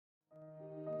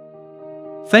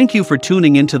Thank you for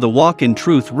tuning into the Walk in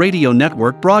Truth Radio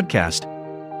Network broadcast.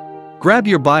 Grab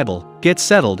your Bible, get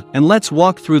settled, and let's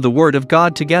walk through the Word of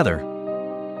God together.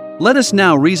 Let us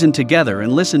now reason together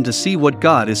and listen to see what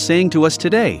God is saying to us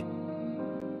today.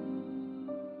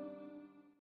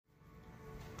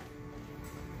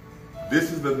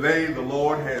 This is the day the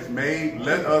Lord has made.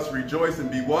 Let us rejoice and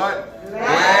be what?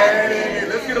 Glad in it.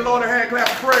 Let's give the Lord a hand clap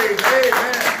of praise.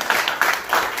 Amen.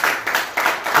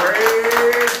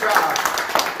 Praise God.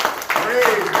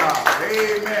 Praise God.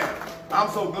 Amen. I'm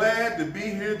so glad to be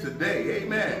here today.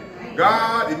 Amen.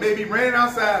 God, it may be raining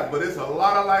outside, but it's a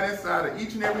lot of light inside of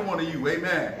each and every one of you.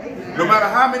 Amen. No matter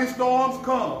how many storms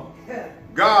come,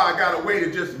 God got a way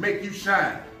to just make you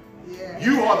shine.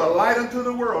 You are the light unto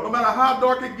the world. No matter how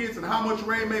dark it gets and how much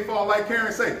rain may fall, like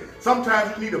Karen say,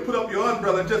 sometimes you need to put up your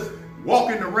umbrella and just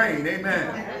walk in the rain.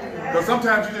 Amen. Because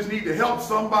sometimes you just need to help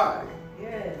somebody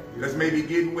that's maybe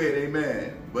getting wet.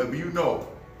 Amen. But you know,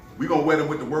 we're going to wet them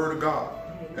with the Word of God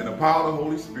and the power of the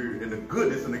Holy Spirit and the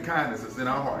goodness and the kindness that's in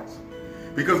our hearts.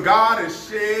 Because God has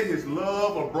shed His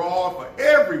love abroad for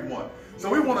everyone.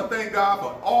 So we want to thank God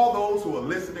for all those who are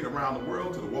listening around the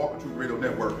world to the Walk in Truth Radio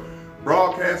Network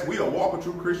broadcast. We are Walk in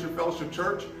Truth Christian Fellowship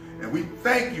Church, and we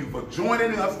thank you for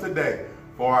joining us today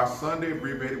for our Sunday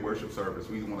abbreviated worship service.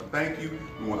 We want to thank you.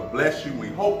 We want to bless you. We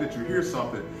hope that you hear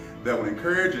something that will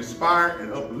encourage, inspire,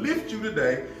 and uplift you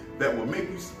today, that will make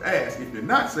you ask, if you're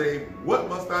not saved, what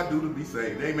must I do to be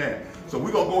saved? Amen. So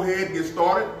we're going to go ahead and get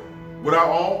started with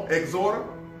our own exhorter,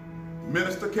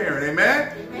 Minister Karen.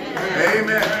 Amen? Amen.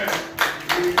 Amen.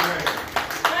 Amen.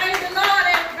 Praise the Lord,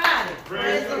 everybody.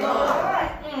 Praise the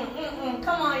Lord.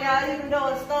 Come on, y'all. Even though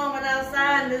it's storming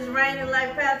outside and it's raining,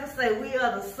 like Pastor say, we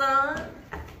are the sun.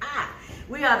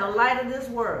 We are the light of this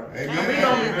world. Amen. And we're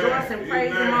going to rejoice and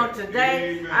praise Him on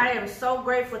today. Amen. I am so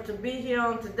grateful to be here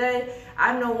on today.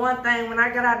 I know one thing, when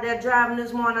I got out there driving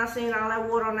this morning, I seen all that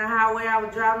water on the highway. I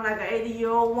was driving like an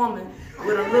 80-year-old woman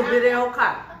with a little bitty old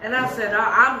car. And I said,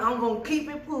 I'm going to keep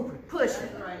it pushing.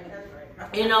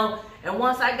 You know, and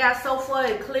once I got so far,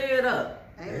 it cleared up.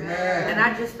 Amen. And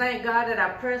I just thank God that I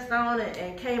pressed on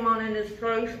and came on in this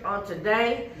place on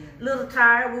today. A little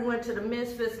tired. We went to the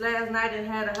Misfits last night and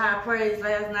had a high praise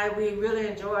last night. We really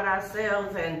enjoyed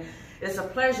ourselves, and it's a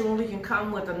pleasure when we can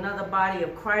come with another body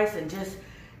of Christ and just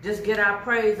get our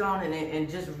praise on and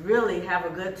just really have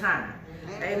a good time.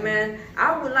 Amen.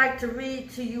 I would like to read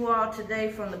to you all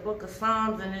today from the book of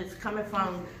Psalms, and it's coming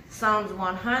from Psalms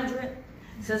 100.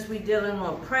 Since we're dealing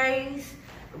on praise,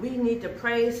 we need to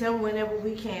praise Him whenever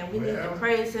we can. We need to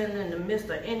praise Him in the midst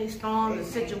of any storms and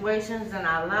situations in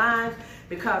our lives,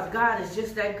 because God is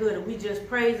just that good. And we just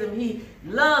praise Him. He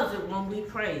loves it when we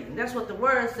praise Him. That's what the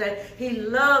Word said. He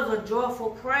loves a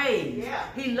joyful praise.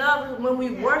 He loves it when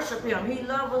we worship Him. He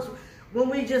loves us when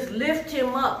we just lift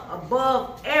Him up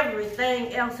above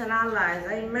everything else in our lives.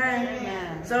 Amen.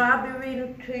 Amen. So I'll be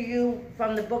reading to you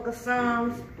from the book of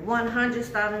Psalms 100,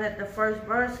 starting at the first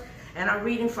verse. And I'm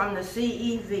reading from the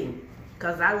CEV,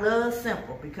 because I love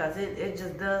simple, because it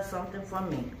just does something for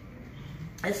me.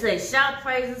 It says, shout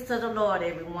praises to the Lord,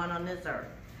 everyone on this earth.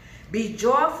 Be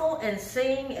joyful and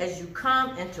sing as you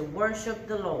come and to worship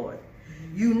the Lord.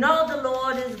 You know the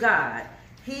Lord is God.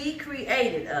 He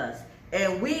created us,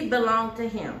 and we belong to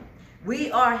Him.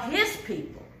 We are His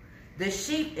people, the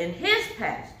sheep in His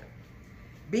pasture.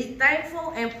 Be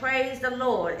thankful and praise the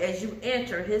Lord as you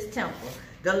enter His temple.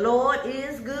 The Lord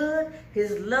is good.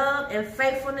 His love and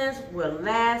faithfulness will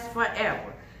last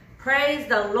forever. Praise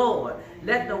the Lord.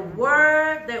 Let the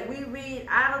word that we read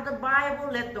out of the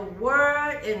Bible, let the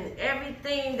word and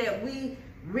everything that we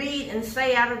read and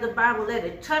say out of the Bible, let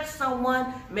it touch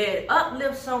someone, may it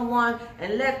uplift someone,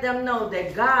 and let them know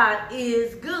that God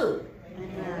is good.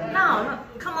 No,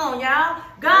 come on, y'all.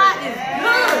 God is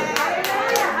good.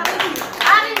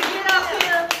 I didn't get up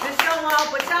here to show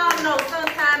off, but y'all know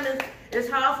sometimes it's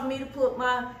hard for me to put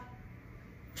my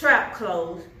trap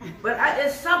clothes, but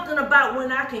it's something about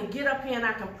when I can get up here and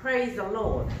I can praise the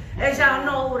Lord. As y'all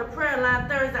know, over the prayer line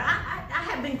Thursday, I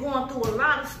have been going through a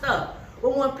lot of stuff.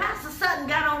 But when Pastor Sutton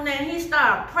got on there and he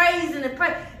started praising and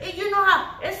praying, you know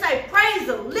how it say, praise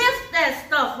Him, lift that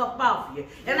stuff up off you.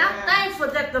 And I'm thankful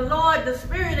that the Lord, the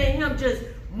Spirit in Him just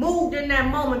moved in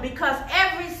that moment, because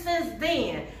ever since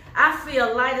then, I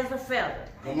feel light as a feather.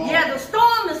 Yeah, the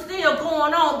storm is still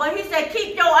going on, but He said,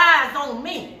 keep your eyes on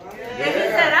me. And He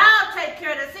said, I'll take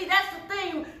care of that. See, that's the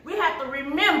thing we have to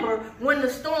remember when the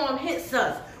storm hits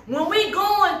us. When we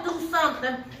going through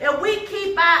something and we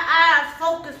keep our eyes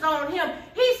focused on Him,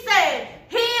 He said,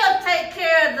 He'll take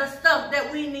care of the stuff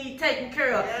that we need taken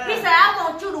care of. He said, I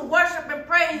want you to worship and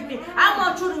praise me. I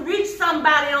want you to reach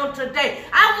somebody on today.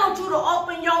 I want you to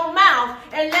open your mouth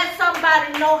and let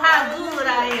somebody know how good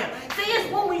I am. See, it's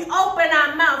when we open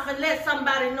our mouth and let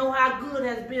somebody know how good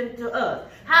has been to us,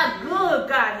 how good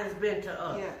God has been to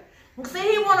us. Yeah.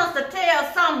 See, he wants us to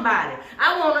tell somebody.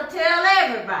 I want to tell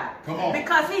everybody. Come on.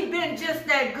 Because he's been just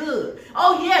that good.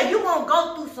 Oh, yeah, you're going to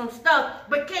go through some stuff,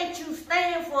 but can't you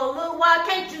stand for a little while?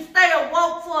 Can't you stay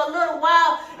awoke for a little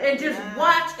while and just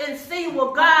watch and see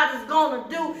what God is going to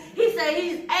do? He said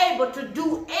he's able to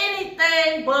do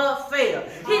anything but fail.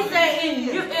 He said,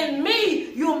 in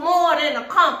me, you're more than a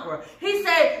conqueror. He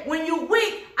said, when you're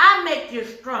weak, I make you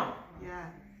strong.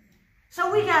 So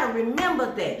we got to remember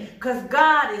that, because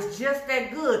God is just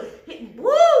that good.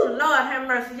 Woo, Lord have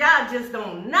mercy. Y'all just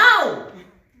don't know.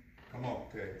 Come on,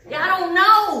 okay. Y'all don't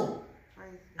know.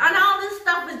 And all this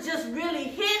stuff is just really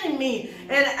hitting me.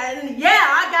 And yeah,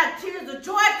 I got tears of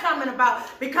joy coming about,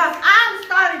 because I'm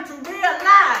starting to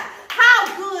realize how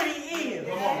good he is.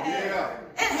 Come on, yeah.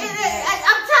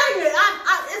 I'm telling you,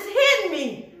 it's hitting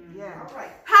me. Yeah.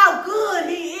 How good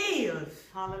he is.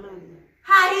 Hallelujah.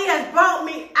 How he has brought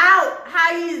me out,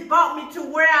 how he has brought me to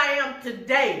where I am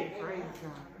today. Praise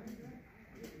God.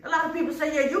 A lot of people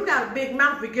say, yeah, you got a big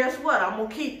mouth, but guess what? I'm going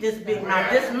to keep this big mouth.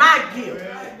 This is my gift.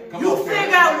 You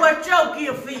figure out what your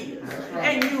gift is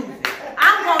and use it.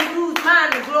 I'm going to use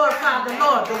mine to glorify the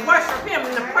Lord, to worship him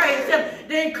and to praise him,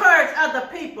 to encourage other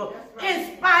people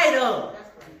in spite of.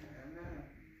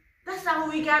 That's all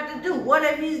we got to do.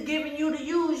 Whatever he's giving you to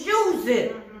use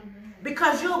it.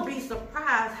 Because you'll be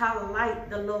surprised how light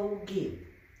the load gets.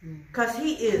 Because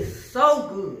he is so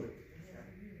good.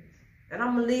 And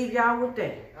I'm going to leave y'all with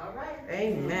that. All right.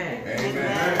 Amen.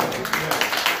 Amen.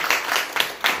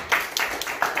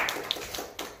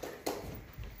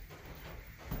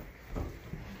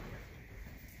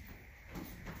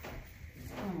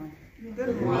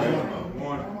 Good morning. Good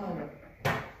morning.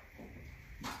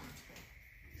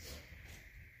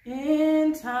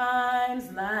 In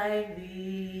times like these,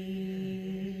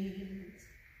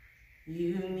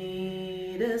 you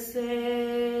need a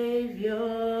Savior.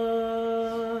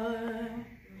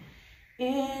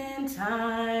 In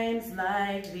times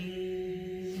like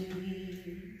these,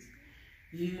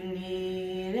 you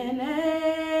need an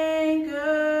anchor.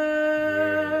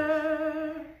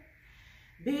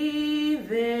 Be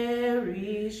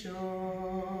very sure.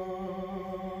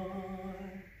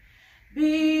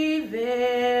 Be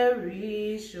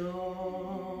very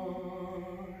sure.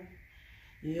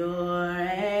 Your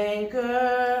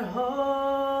anchor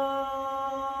holds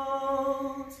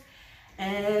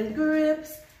and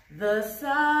grips the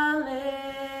solid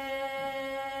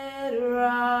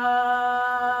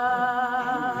rock.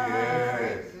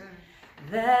 Yes.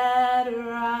 That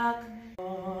rock.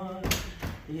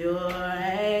 Your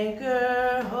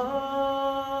anchor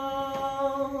holds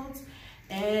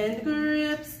and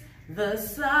grips the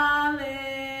solid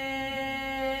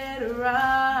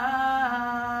rock.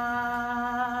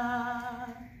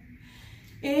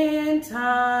 In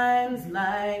times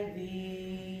like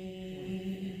these,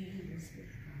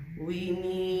 we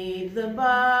need the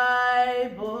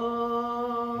Bible.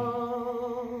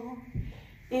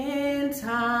 In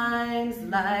times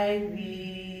like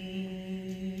these,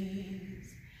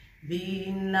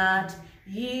 be not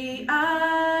ye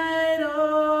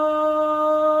idle.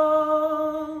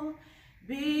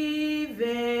 Be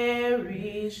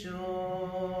very sure.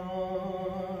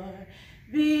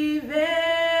 Be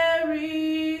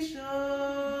very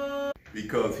sure.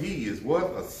 Because he is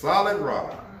what? A solid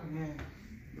rock.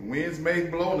 The winds may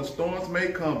blow and the storms may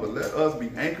come, but let us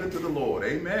be anchored to the Lord.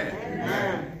 Amen.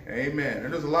 Amen. Amen.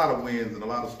 And there's a lot of winds and a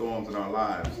lot of storms in our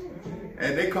lives.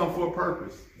 And they come for a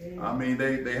purpose. I mean,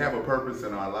 they have a purpose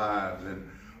in our lives.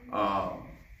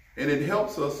 And it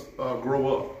helps us grow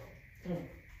up.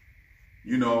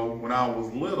 You know, when I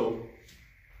was little,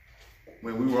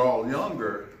 when we were all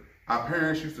younger, our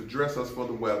parents used to dress us for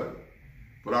the weather,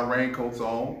 put our raincoats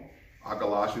on, our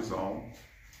galoshes on,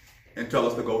 and tell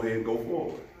us to go ahead and go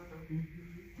forward.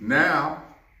 Now,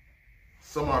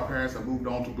 some of our parents have moved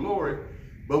on to glory,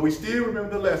 but we still remember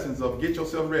the lessons of get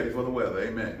yourself ready for the weather.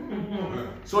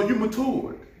 Amen. So you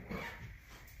matured.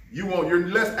 You're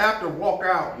less apt to walk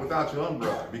out without your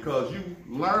umbrella because you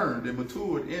learned and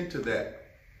matured into that.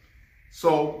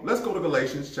 So let's go to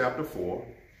Galatians chapter 4.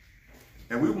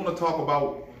 And we want to talk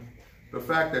about the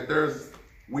fact that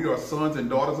we are sons and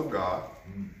daughters of God.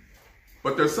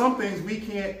 But there's some things we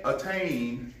can't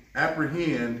attain,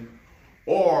 apprehend,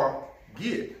 or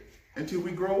get until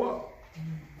we grow up.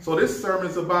 So this sermon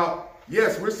is about,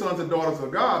 yes, we're sons and daughters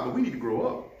of God, but we need to grow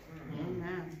up.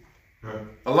 Amen.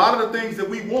 A lot of the things that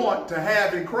we want to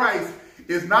have in Christ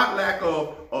is not lack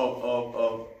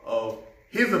of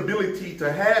his ability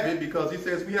to have it, because he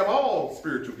says we have all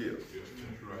spiritual gifts.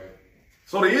 That's right.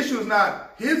 So the issue is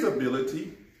not his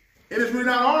ability. It is really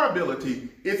not our ability.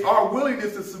 It's our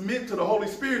willingness to submit to the Holy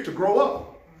Spirit to grow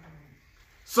up.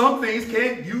 Some things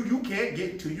you can't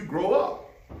get till you grow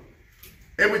up.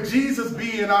 And with Jesus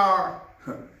being our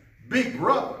big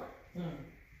brother,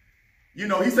 you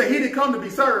know, he said he didn't come to be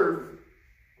served.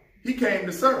 He came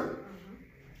to serve.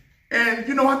 And,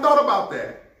 you know, I thought about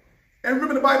that. And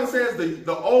remember the Bible says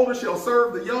the older shall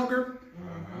serve the younger.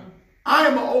 I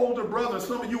am an older brother.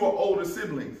 Some of you are older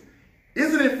siblings.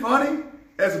 Isn't it funny?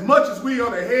 As much as we are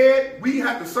the head, we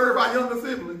have to serve our younger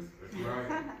siblings. That's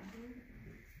right.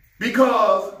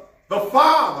 Because the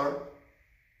father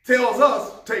tells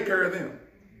us, take care of them.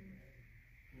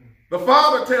 The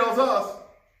father tells us,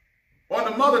 or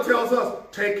the mother tells us,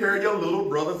 take care of your little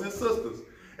brothers and sisters.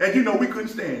 And you know, we couldn't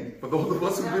stand it. For those of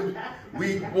us who didn't,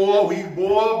 boy.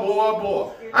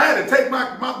 I had to take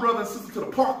my brother and sister to the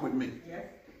park with me.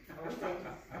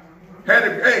 Had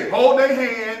to, hey, hold their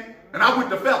hand, and I'm with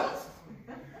the fellas.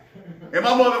 And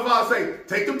my mother and father say,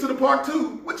 take them to the park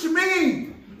too. What you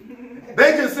mean?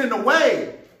 They just in the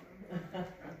way.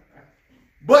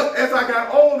 But as I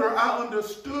got older, I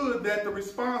understood that the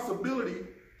responsibility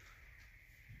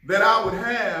that I would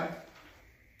have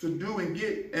to do and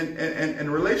get, and the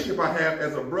relationship I have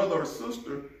as a brother or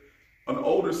sister, an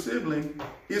older sibling,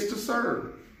 is to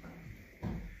serve.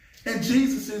 And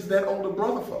Jesus is that older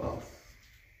brother for us.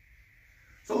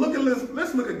 So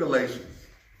let's look at Galatians,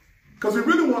 because we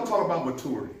really want to talk about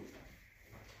maturity.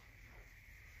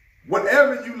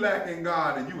 Whatever you lack in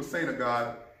God and you a saint of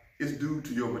God is due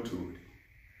to your maturity.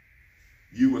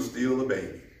 You are still a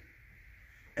baby,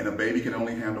 and a baby can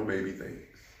only handle baby things.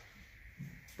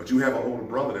 But you have an older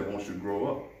brother that wants you to grow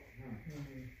up.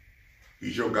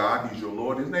 He's your God, he's your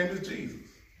Lord, his name is Jesus.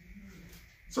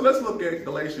 So let's look at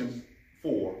Galatians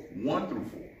 4, 1 through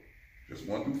 4. Just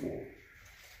 1 through 4.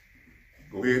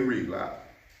 Go ahead and read loud.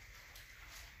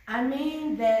 I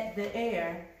mean that the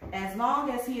heir, as long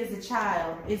as he is a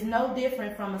child, is no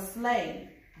different from a slave,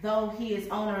 though he is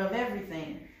owner of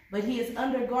everything. But he is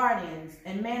under guardians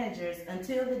and managers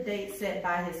until the date set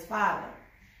by his father.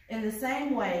 In the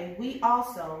same way, we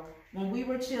also, when we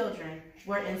were children,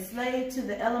 were enslaved to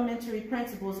the elementary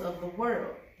principles of the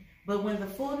world. But when the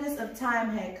fullness of time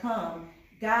had come,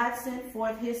 God sent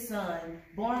forth his Son,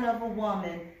 born of a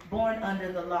woman, born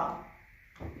under the law.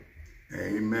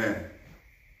 Amen.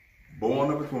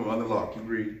 Born of a woman under the law. Keep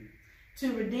reading.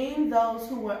 To redeem those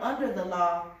who were under the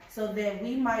law, so that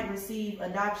we might receive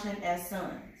adoption as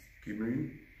sons. Keep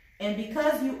reading. And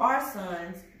because you are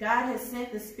sons, God has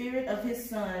sent the Spirit of his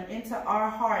Son into our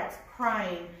hearts,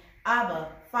 crying, Abba,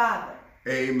 Father.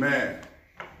 Amen.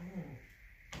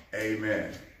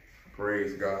 Amen.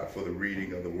 Praise God for the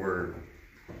reading of the word.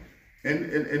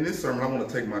 In this sermon, I want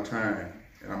to take my time,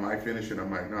 and I might finish it, I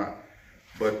might not.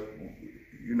 But,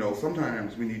 you know,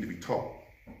 sometimes we need to be taught.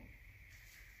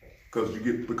 Because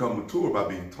you become mature by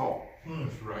being taught.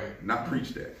 That's right. Not preach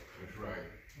that. That's right.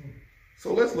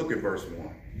 So let's look at verse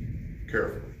 1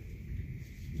 carefully.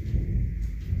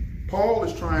 Paul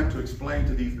is trying to explain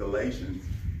to these Galatians,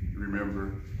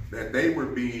 remember, that they were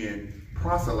being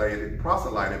proselyted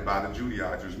by the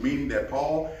Judaizers, meaning that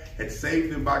Paul had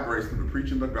saved them by grace through the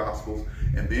preaching of the Gospels,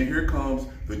 and then here comes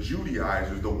the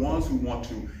Judaizers, the ones who want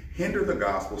to hinder the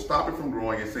gospel, stop it from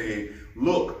growing, and saying,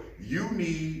 look, you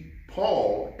need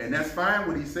Paul, and that's fine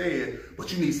what he said,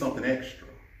 but you need something extra.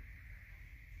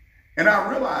 And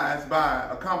I realized by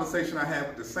a conversation I had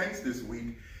with the saints this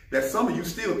week that some of you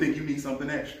still think you need something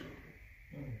extra.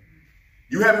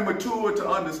 You haven't matured to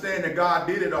understand that God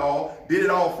did it all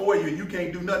for you, and you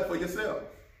can't do nothing for yourself.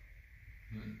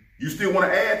 You still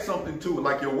want to add something to it,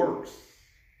 like your works,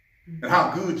 and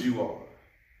how good you are,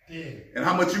 and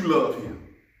how much you love him.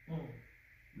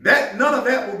 None of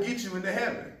that will get you into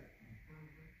heaven.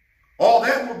 All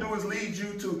that will do is lead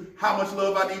you to how much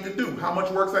love I need to do, how much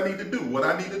works I need to do, what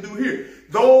I need to do here.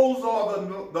 Those are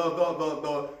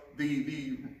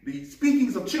the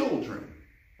speakings of children.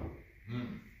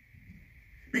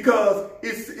 Because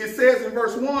it says in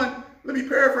verse 1, let me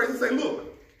paraphrase and say,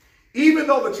 look, even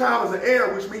though the child is an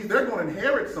heir, which means they're going to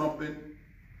inherit something,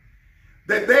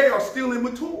 that they are still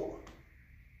immature.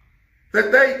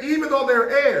 That they, even though they're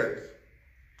heirs,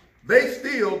 they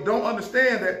still don't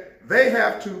understand that they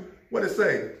have to, what it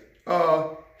say?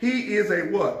 He is a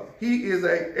what? He is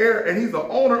a heir, and he's the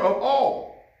owner of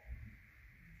all.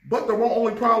 But the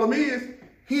only problem is,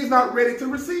 he's not ready to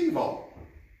receive all.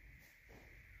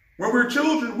 When we're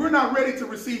children, we're not ready to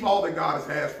receive all that God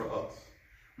has for us.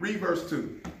 Read verse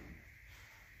 2.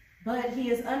 But he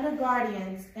is under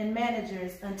guardians and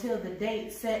managers until the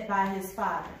date set by his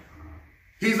father.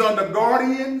 He's under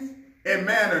guardians and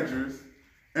managers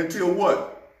until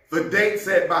what? The date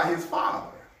set by his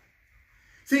father.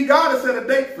 See, God has set a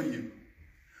date for you.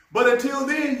 But until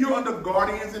then, you're under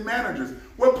guardians and managers.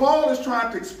 What Paul is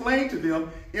trying to explain to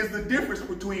them is the difference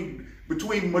between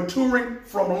maturing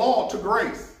from law to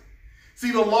grace.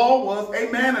 See, the law was a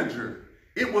manager.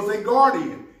 It was a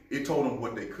guardian. It told them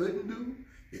what they couldn't do.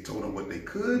 It told them what they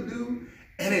could do.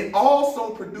 And it also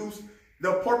produced,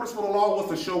 the purpose for the law was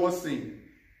to show us sin.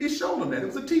 It showed them that. It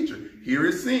was a teacher. Here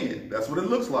is sin. That's what it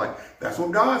looks like. That's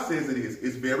what God says it is.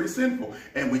 It's very sinful.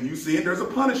 And when you sin, there's a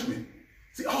punishment.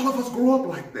 See, all of us grow up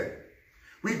like that.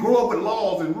 We grow up with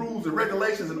laws and rules and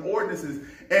regulations and ordinances,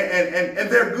 and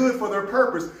they're good for their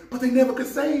purpose, but they never could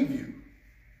save you.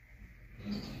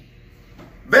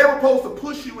 They were supposed to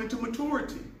push you into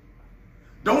maturity.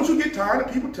 Don't you get tired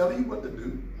of people telling you what to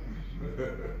do?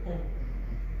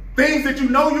 Things that you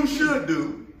know you should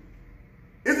do.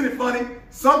 Isn't it funny?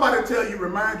 Somebody will tell you,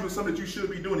 remind you of something that you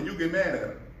should be doing, and you get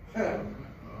mad at them.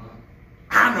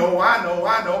 I know.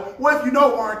 Well, if you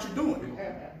know, why aren't you doing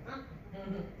it?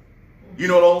 You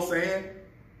know the old saying?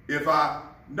 If I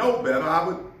know better, I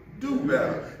would do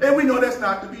better. And we know that's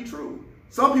not to be true.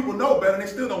 Some people know better and they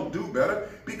still don't do better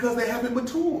because they haven't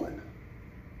matured.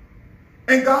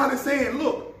 And God is saying,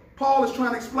 look, Paul is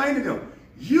trying to explain to them,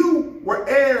 you were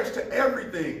heirs to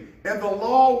everything. And the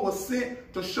law was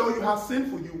sent to show you how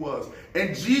sinful you was.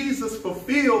 And Jesus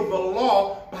fulfilled the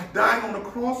law by dying on the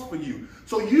cross for you.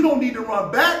 So you don't need to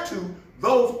run back to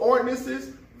those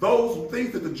ordinances, those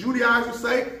things that the Judaizers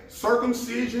say,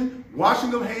 circumcision,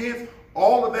 washing of hands,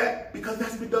 all of that, because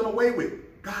that's been done away with.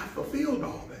 God fulfilled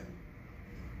all that.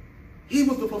 He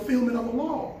was the fulfillment of the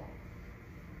law.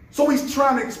 So he's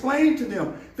trying to explain to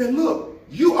them that, look,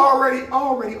 you already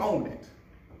own it.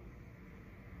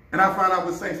 And I find out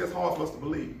with saints, that's hard for us to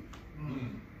believe.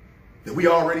 That we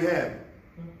already have it.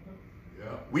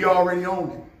 Yeah. We already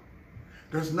own it.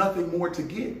 There's nothing more to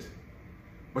get.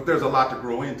 But there's a lot to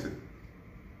grow into.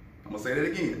 I'm going to say that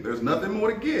again. There's nothing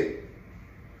more to get.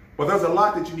 But there's a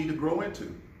lot that you need to grow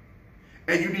into.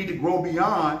 And you need to grow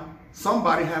beyond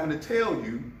somebody having to tell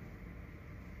you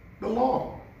the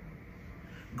law.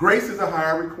 Grace is a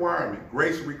higher requirement.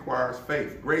 Grace requires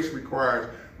faith. Grace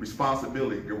requires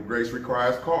responsibility. Grace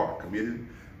requires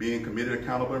being committed,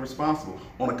 accountable, and responsible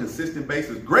on a consistent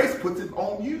basis. Grace puts it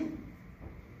on you.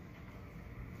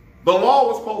 The law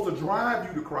was supposed to drive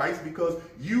you to Christ because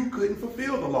you couldn't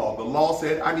fulfill the law. The law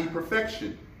said, I need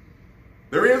perfection.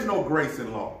 There is no grace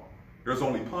in law. There's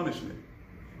only punishment.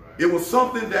 Right. It was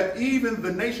something that even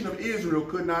the nation of Israel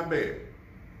could not bear.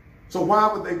 So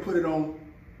why would they put it on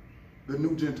the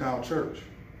new Gentile church?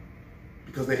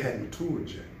 Because they hadn't matured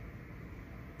yet.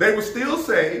 They were still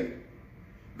saved.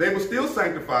 They were still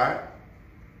sanctified.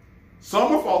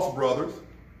 Some were false brothers.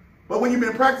 But when you've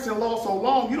been practicing law so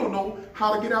long, you don't know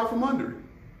how to get out from under it.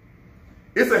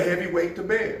 It's a heavy weight to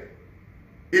bear.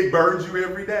 It burdens you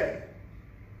every day.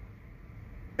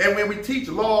 And when we teach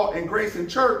law and grace in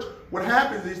church, what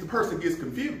happens is the person gets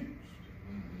confused.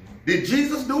 Did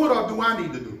Jesus do it or do I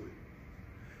need to do it?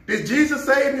 Did Jesus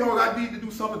save me or I need to do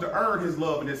something to earn his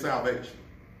love and his salvation?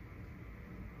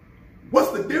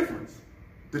 What's the difference?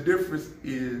 The difference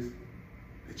is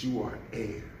that you are an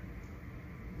heir.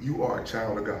 You are a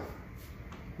child of God.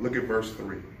 Look at verse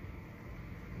 3.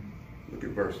 Look at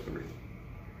verse 3.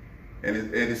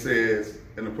 And it says,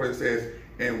 and the place says,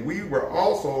 and we were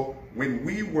also, when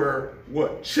we were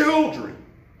what? Children.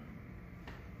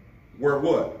 Were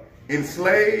what?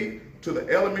 Enslaved to the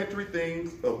elementary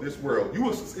things of this world. You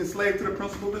were enslaved to the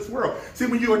principle of this world. See,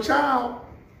 when you're a child,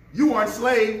 you are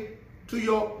enslaved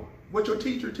to what your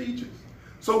teacher teaches.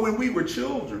 So when we were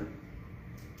children,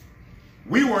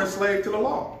 we were enslaved to the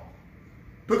law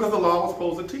because the law was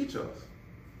supposed to teach us.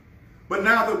 But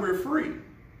now that we're free,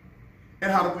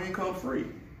 and how do we become free?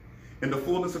 In the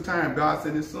fullness of time, God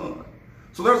sent his son.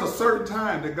 So there's a certain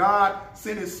time that God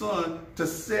sent his son to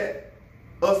set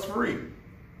us free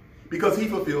because he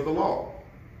fulfilled the law.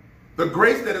 The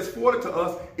grace that is afforded to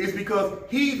us is because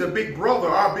he, the big brother,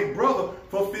 our big brother,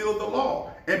 fulfilled the law.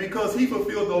 And because he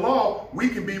fulfilled the law, we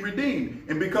can be redeemed.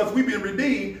 And because we've been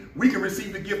redeemed, we can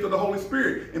receive the gift of the Holy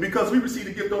Spirit. And because we receive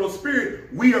the gift of the Holy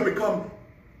Spirit, we are become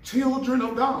children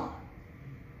of God.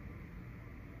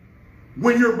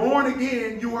 When you're born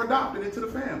again, you are adopted into the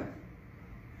family.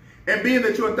 And being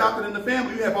that you're adopted in the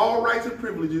family, you have all rights and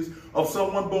privileges of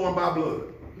someone born by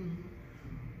blood.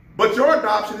 But your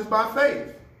adoption is by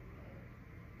faith.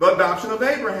 The adoption of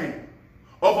Abraham,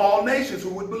 of all nations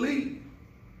who would believe.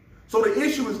 So the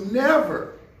issue is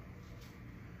never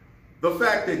the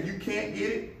fact that you can't get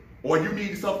it or you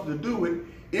need something to do it.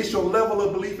 It's your level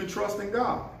of belief and trust in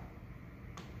God.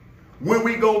 When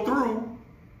we go through,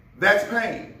 that's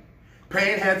pain.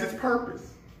 Pain has its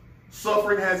purpose.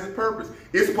 Suffering has its purpose.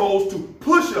 It's supposed to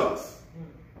push us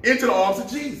into the arms of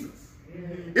Jesus.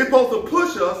 It's supposed to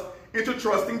push us into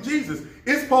trusting Jesus.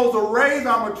 It's supposed to raise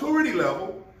our maturity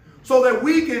level so that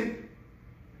we can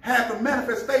have the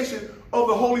manifestation of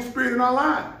the Holy Spirit in our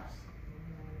lives.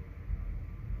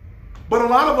 But a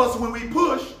lot of us, when we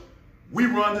push, we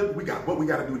run to, what we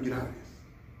got to do to get out of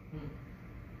this.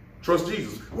 Trust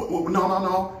Jesus.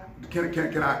 No. Can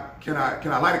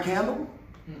I light a candle?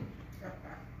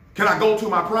 Can I go to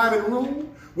my private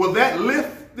room? Will that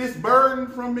lift this burden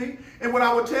from me? And what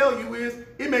I will tell you is,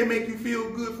 it may make you feel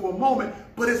good for a moment,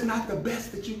 but it's not the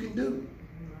best that you can do.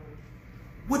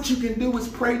 What you can do is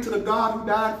pray to the God who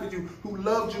died for you, who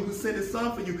loved you, who sent his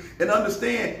son for you, and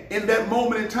understand in that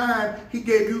moment in time, he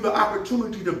gave you the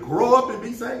opportunity to grow up and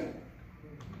be saved.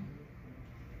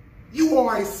 You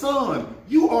are a son.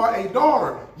 You are a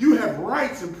daughter. You have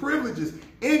rights and privileges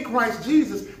in Christ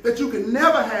Jesus that you can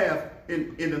never have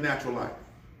in the natural life.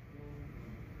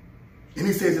 And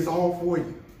he says it's all for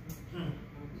you.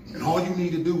 And all you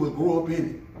need to do is grow up in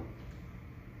it.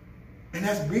 And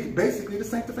that's basically the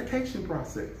sanctification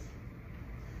process.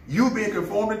 You being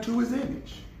conformed into his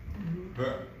image.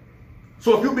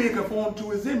 So if you're being conformed to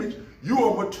his image, you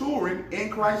are maturing in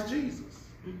Christ Jesus.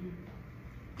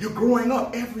 You're growing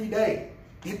up every day,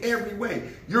 in every way.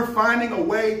 You're finding a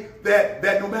way that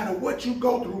no matter what you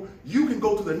go through, you can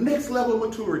go to the next level of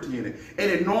maturity in it.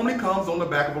 And it normally comes on the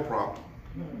back of a problem.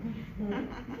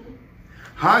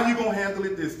 How are you going to handle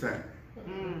it this time?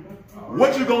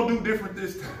 What you going to do different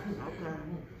this time?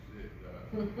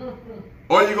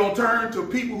 Or are you going to turn to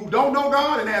people who don't know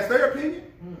God and ask their opinion?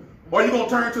 Or are you going to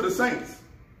turn to the saints?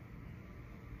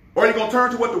 Or are you going to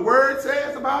turn to what the word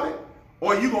says about it?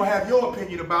 Or are you going to have your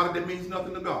opinion about it that means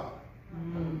nothing to God?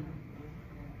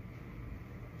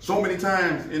 So many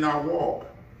times in our walk,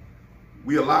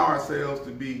 we allow ourselves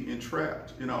to be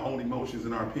entrapped in our own emotions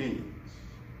and our opinions.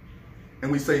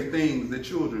 And we say things that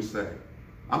children say.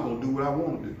 I'm going to do what I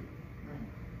want to do.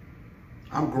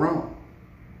 I'm grown.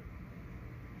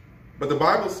 But the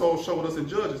Bible showed us in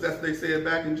Judges, that's what they said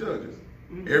back in Judges.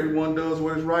 Everyone does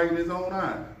what is right in his own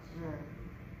eyes.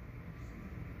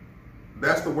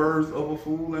 That's the words of a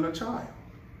fool and a child.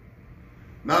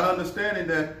 Not understanding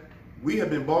that we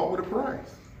have been bought with a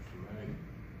price.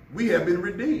 We have been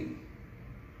redeemed.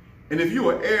 And if you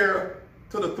are heir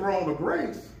to the throne of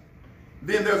grace,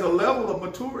 then there's a level of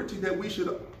maturity that we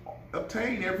should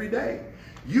obtain every day.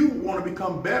 You want to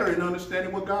become better in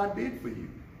understanding what God did for you.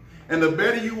 And the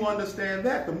better you understand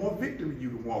that, the more victory you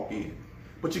can walk in.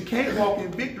 But you can't walk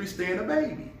in victory staying a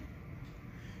baby.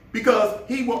 Because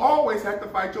he will always have to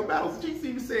fight your battles. Jesus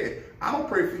even said, I don't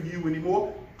pray for you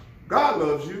anymore. God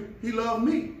loves you. He loved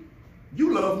me.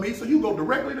 You love me, so you go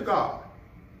directly to God.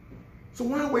 So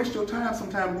why waste your time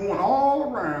sometimes going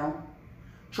all around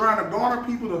trying to garner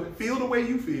people to feel the way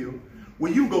you feel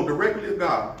when you go directly to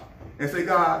God and say,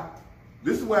 God,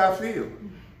 this is the way I feel.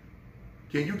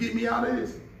 Can you get me out of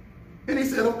this? And he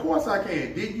said, of course I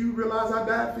can. Didn't you realize I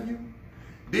died for you?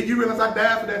 Did you realize I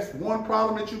died for that one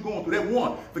problem that you're going through? That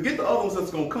one. Forget the other ones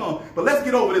that's going to come, but let's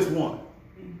get over this one.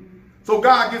 So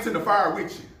God gets in the fire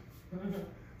with you.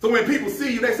 So when people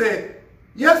see you, they say,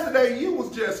 yesterday you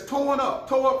was just tore up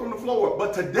from the floor,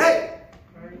 but today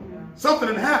something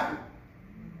didn't happen.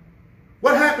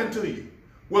 What happened to you?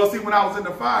 Well, see, when I was in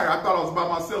the fire, I thought I was by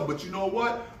myself, but you know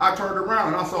what? I turned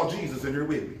around and I saw Jesus in here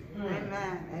with me.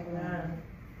 Amen. Amen.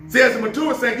 See, as a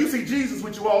mature saint, you see Jesus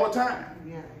with you all the time.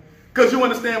 Because you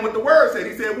understand what the word said.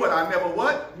 He said what? I never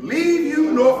what? Leave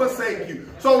you nor forsake you.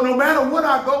 So no matter what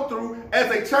I go through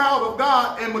as a child of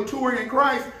God and maturing in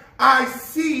Christ, I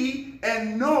see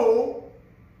and know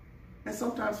and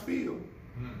sometimes feel.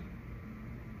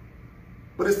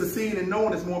 But it's the seeing and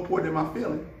knowing that's more important than my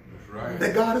feeling. That's right.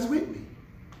 That God is with me.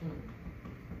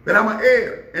 That I'm an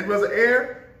heir. And as an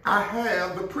heir, I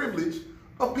have the privilege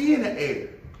of being an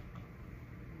heir.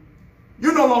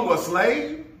 You're no longer a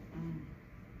slave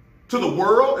to the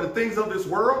world and the things of this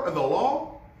world and the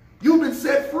law. You've been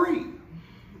set free.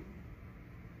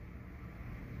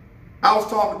 I was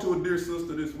talking to a dear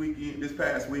sister this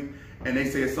past week, and they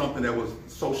said something that was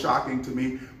so shocking to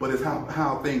me, but it's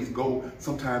how things go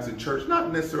sometimes in church,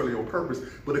 not necessarily on purpose,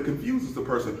 but it confuses the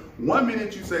person. 1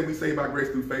 minute you say we saved by grace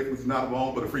through faith, which is not of our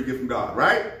own, but a free gift from God,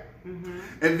 right?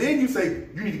 And then you say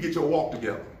you need to get your walk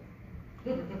together.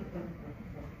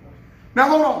 Now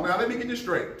hold on, now let me get this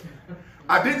straight.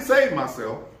 I didn't save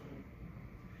myself.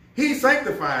 He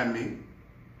sanctified me.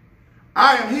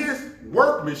 I am his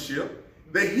workmanship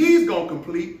that he's going to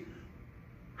complete.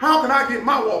 How can I get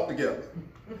my walk together?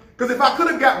 Because if I could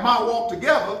have got my walk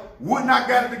together, wouldn't I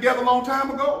got it together a long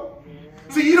time ago?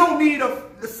 See, you don't need a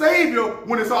savior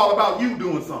when it's all about you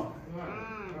doing something.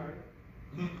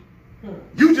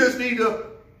 You just need to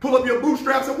pull up your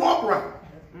bootstraps and walk right.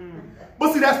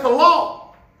 But see, that's the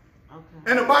law.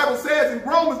 And the Bible says in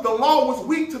Romans, the law was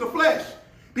weak to the flesh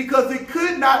because it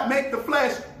could not make the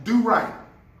flesh do right.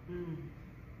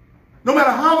 No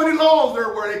matter how many laws there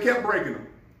were, they kept breaking them.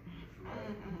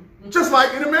 Just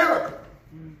like in America.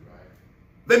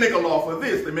 They make a law for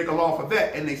this, they make a law for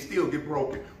that, and they still get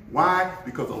broken. Why?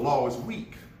 Because the law is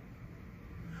weak.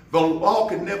 The law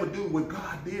can never do what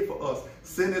God did for us.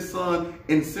 Send his son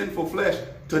in sinful flesh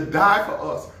to die for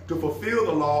us, to fulfill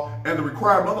the law and the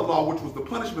requirement of the law, which was the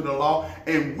punishment of the law.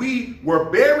 And we were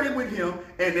buried with him,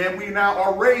 and then we now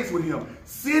are raised with him,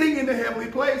 sitting in the heavenly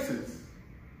places.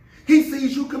 He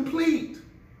sees you complete.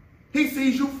 He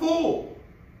sees you full.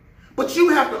 But you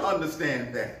have to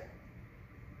understand that.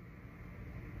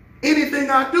 Anything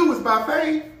I do is by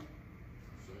faith.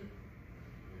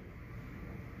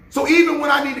 So even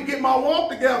when I need to get my walk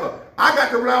together, I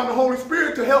got to rely on the Holy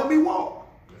Spirit to help me walk.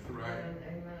 That's right.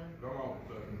 Come on,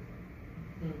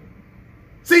 son.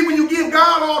 See, when you give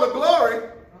God all the glory,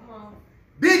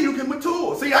 then you can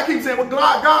mature. See, I keep saying what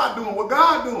God doing, what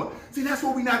God doing. See, that's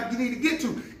what we need to get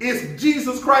to. It's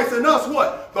Jesus Christ in us,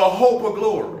 what? The hope of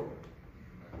glory.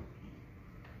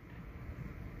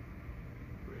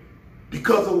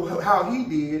 Because of how he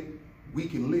did, we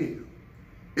can live.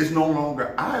 It's no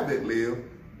longer I that live,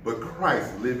 but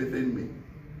Christ liveth in me.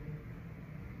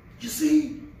 You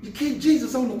see, you keep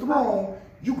Jesus on the throne,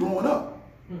 you growing up.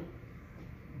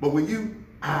 But when you,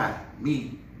 I,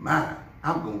 me, mine,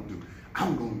 I'm going to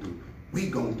do, we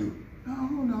going to do.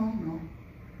 No.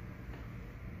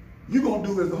 You're going to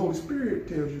do as the Holy Spirit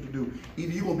tells you to do.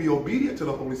 Either you're going to be obedient to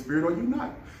the Holy Spirit or you're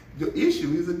not. The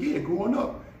issue is, again, growing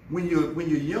up. When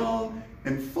you're young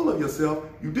and full of yourself,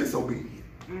 you're disobedient.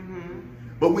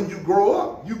 But when you grow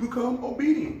up, you become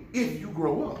obedient if you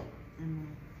grow up.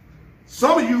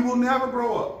 Some of you will never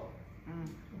grow up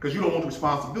because you don't want the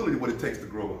responsibility of what it takes to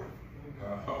grow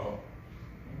up.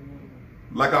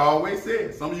 Like I always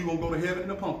said, some of you going to go to heaven in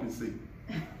a pumpkin seat.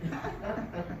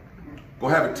 Go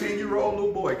have a 10-year-old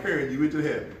little boy carrying you into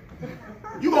heaven.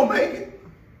 You're going to make it.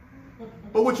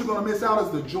 But what you're going to miss out is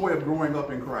the joy of growing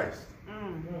up in Christ.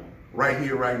 Right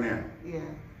here, right now. Yeah.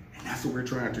 And that's what we're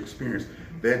trying to experience,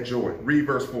 that joy. Read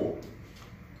verse 4.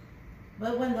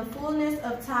 But when the fullness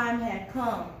of time had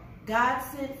come, God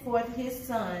sent forth his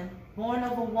son, born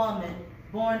of a woman,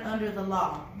 born under the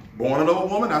law. Born under a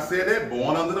woman, I said that,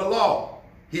 born under the law.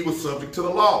 He was subject to the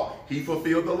law. He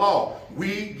fulfilled the law.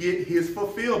 We get his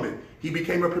fulfillment. He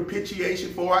became a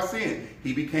propitiation for our sin.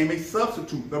 He became a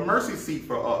substitute, the mercy seat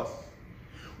for us.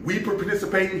 We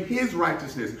participate in his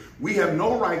righteousness. We have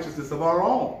no righteousness of our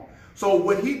own. So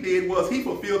what he did was he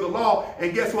fulfilled the law.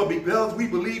 And guess what? Because we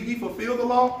believe he fulfilled the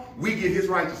law, we get his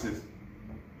righteousness.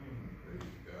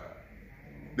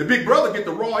 The big brother get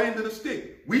the raw end of the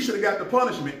stick. We should have got the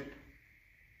punishment.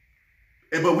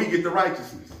 But we get the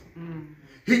righteousness.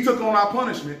 He took on our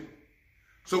punishment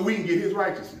so we can get his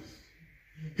righteousness.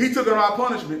 He took on our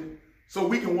punishment so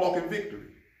we can walk in victory.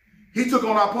 He took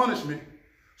on our punishment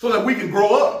so that we can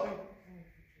grow up.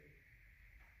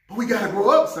 But we got to grow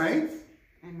up, saints.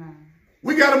 Amen.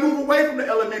 We got to move away from the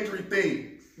elementary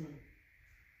things.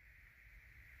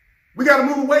 We got to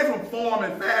move away from form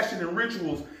and fashion and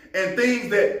rituals and things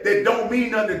that don't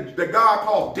mean nothing, that God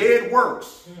calls dead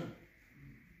works.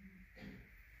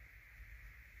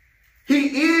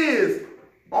 He is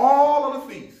all of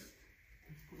the feasts.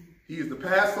 He is the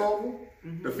Passover,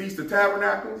 the Feast of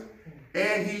Tabernacles,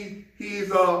 and he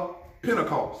is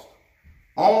Pentecost,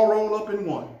 all rolled up in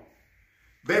one.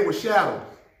 They were shadows,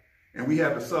 and we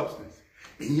have the substance.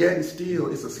 And yet and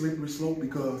still, it's a slippery slope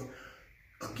because,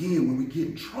 again, when we get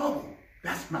in trouble,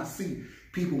 that's my seat.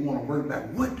 People want to work back.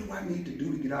 What do I need to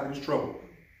do to get out of this trouble?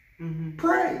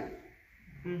 Pray.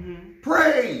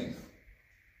 Praise.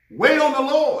 Wait on the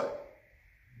Lord.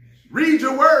 Read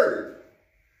your word.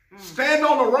 Stand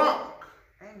on the rock.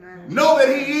 Amen. Know that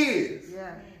he is.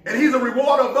 Yeah. And he's a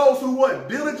rewarder of those who what?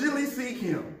 Diligently seek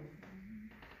him.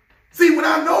 See, when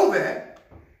I know that,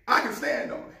 I can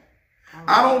stand on it.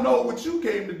 I don't know what you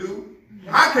came to do.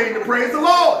 I came to praise the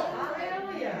Lord.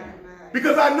 Hallelujah.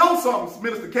 Because I know something,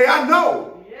 Minister K. I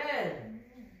know. Yeah.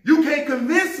 You can't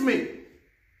convince me.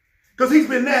 Because he's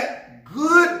been that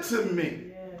good to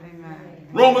me. Amen.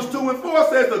 Romans 2:4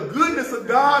 says the goodness of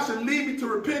God should lead me to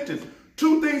repentance.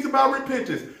 Two things about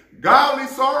repentance: godly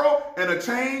sorrow and a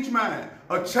changed mind.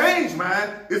 A changed mind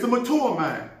is a mature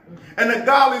mind. And the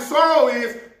godly sorrow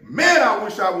is, man, I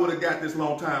wish I would have got this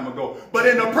long time ago. But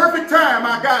in the perfect time,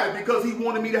 I got it because he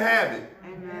wanted me to have it.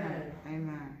 Amen.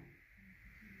 Amen.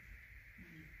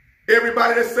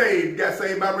 Everybody that's saved got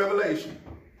saved by revelation.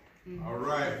 All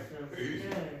right.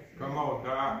 Come on,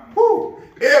 Doc. Woo.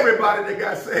 Everybody that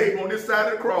got saved on this side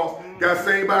of the cross got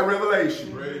saved by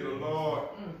revelation. Praise the Lord.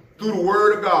 Through the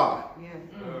word of God. Yes.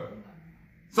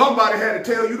 Somebody had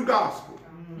to tell you the gospel.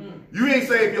 You ain't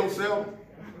saved yourself.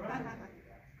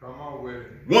 Come on with it.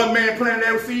 One man planted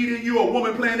that seed in you, a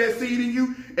woman planted that seed in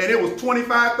you, and it was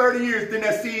 25, 30 years, then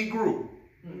that seed grew.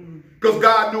 Because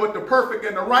God knew at the perfect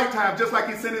and the right time, just like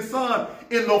he sent his son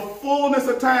in the fullness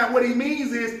of time. What he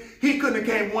means is he couldn't have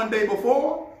came one day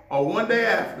before or one day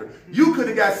after. You could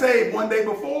have got saved one day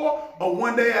before or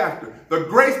one day after. The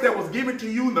grace that was given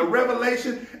to you, the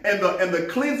revelation and the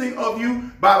cleansing of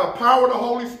you by the power of the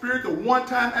Holy Spirit, the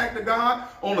one-time act of God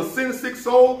on a sin-sick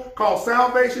soul called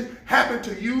salvation happened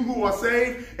to you who are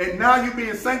saved. And now you're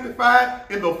being sanctified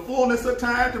in the fullness of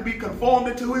time to be conformed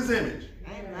into his image.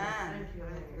 Amen.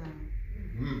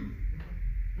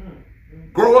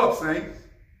 Grow up, saints.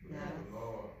 Yes.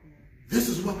 This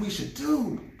is what we should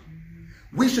do.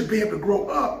 We should be able to grow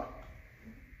up.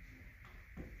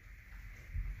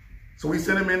 So we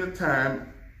sent him into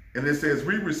time, and it says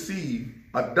we receive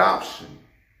adoption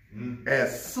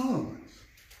as sons.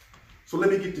 So let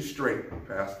me get this straight,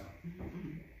 Pastor.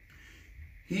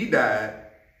 He died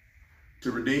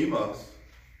to redeem us,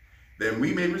 that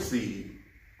we may receive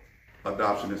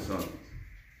adoption as sons.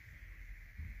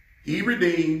 He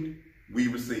redeemed, we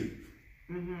receive.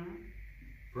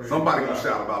 Somebody gonna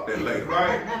shout about that later. That's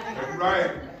right. That's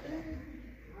right.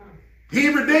 He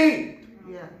redeemed,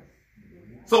 Yes.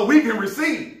 so we can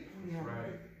receive. Yes.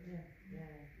 Right.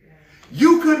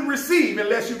 You couldn't receive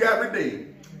unless you got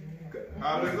redeemed.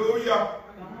 Hallelujah.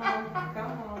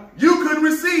 You couldn't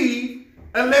receive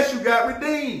unless you got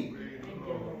redeemed. Praise the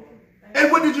Lord.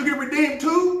 And what did you get redeemed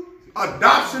to?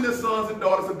 Adoption as sons and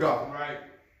daughters of God. Right.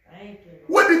 Thank you.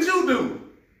 What did you do?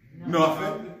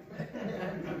 Nothing.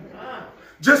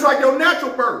 Just like your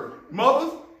natural birth.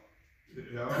 Mothers,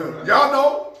 Yeah, all right. y'all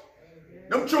know,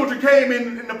 them children came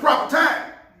in the proper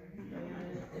time.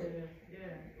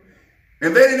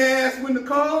 And they didn't ask when to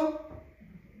come.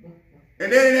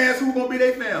 And they didn't ask who's going to be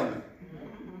their family.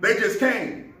 They just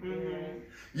came.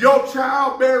 Your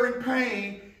childbearing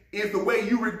pain is the way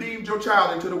you redeemed your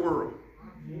child into the world.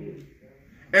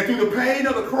 And through the pain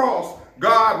of the cross,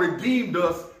 God redeemed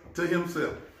us to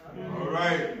himself. All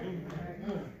right.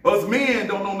 Us men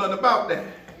don't know nothing about that.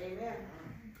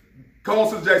 Come on,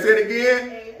 Sister Jack, say it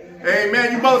again.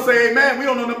 Amen. You mother say amen. We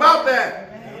don't know nothing about that.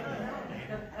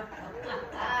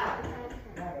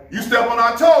 You step on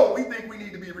our toe, we think we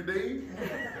need to be redeemed.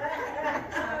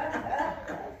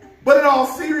 But in all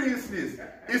seriousness,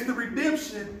 it's the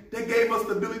redemption that gave us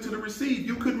the ability to receive.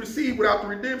 You couldn't receive without the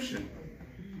redemption.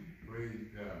 Praise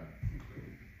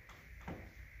God.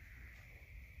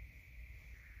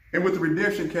 And with the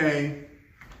redemption came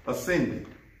ascending.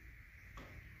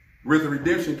 With the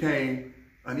redemption came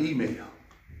an email.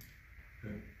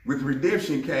 With the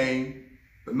redemption came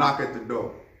the knock at the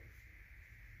door.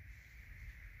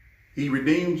 He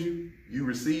redeemed you, you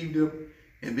received him,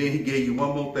 and then he gave you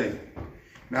one more thing.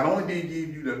 Not only did he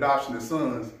give you the adoption of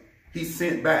sons, he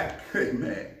sent back,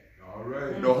 amen, All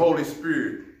right. the Holy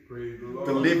Spirit Praise the Lord.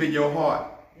 to live in your heart,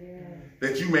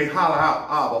 that you may holler out,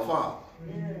 Abba, Father.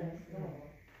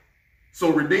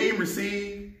 So redeemed,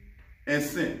 received, and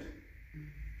sent.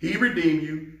 He redeemed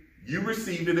you, you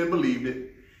received it and believed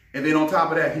it, and then on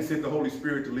top of that, he sent the Holy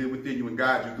Spirit to live within you and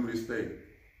guide you through this thing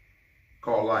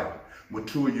called life,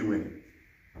 mature you in it.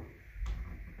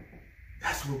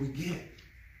 That's what we get.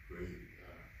 Praise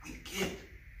We get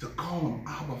to call him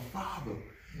Abba Father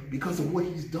because of what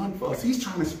he's done for us. He's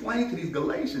trying to explain to these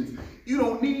Galatians, you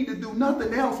don't need to do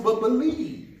nothing else but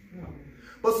believe.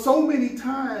 But so many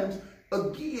times,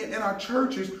 again, in our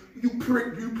churches, you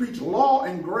preach law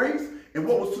and grace, and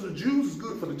what was to the Jews is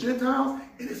good for the Gentiles,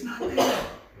 and it's not there.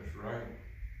 That's right.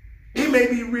 It may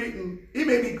be written, it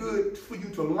may be good for you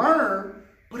to learn,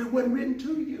 but it wasn't written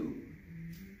to you.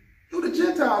 You're the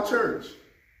Gentile church.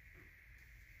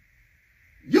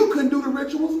 You couldn't do the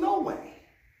rituals no way.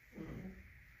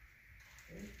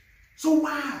 So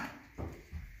why?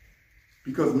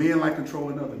 Because men like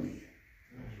controlling other men.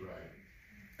 That's right.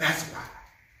 That's why.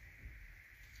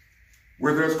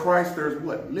 Where there's Christ, there's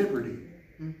what? Liberty.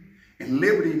 And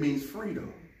liberty means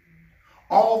freedom.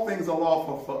 All things are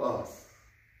lawful for us.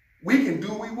 We can do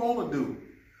what we want to do.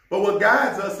 But what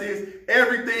guides us is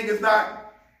everything is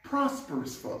not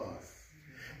prosperous for us.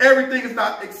 Everything is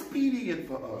not expedient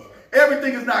for us.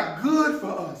 Everything is not good for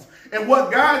us. And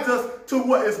what guides us to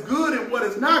what is good and what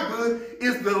is not good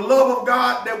is the love of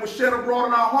God that was shed abroad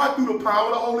in our heart through the power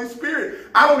of the Holy Spirit.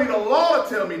 I don't need a law to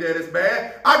tell me that it's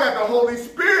bad. I got the Holy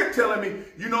Spirit telling me,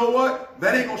 you know what?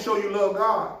 That ain't going to show you love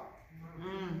God.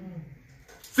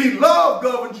 See, love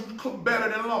governs you better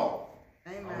than law.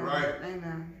 Amen. All right.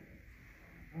 Amen.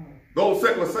 The old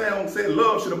secular sound said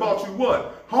love should have bought you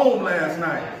what? Home last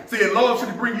night. See, love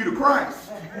should bring you to Christ.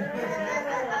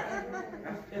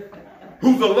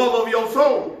 Who's the love of your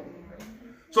soul.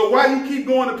 So why you keep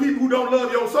going to people who don't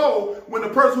love your soul when the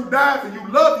person who died for you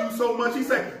love you so much, he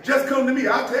said, just come to me.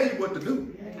 I'll tell you what to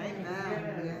do.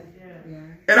 Amen. Yeah.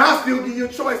 And I'll still give you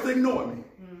a choice to ignore me.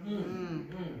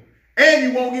 And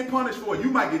you won't get punished for it. You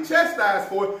might get chastised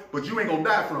for it, but you ain't going to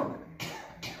die from it.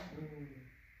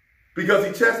 Because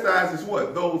he chastises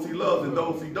what? Those he loves, and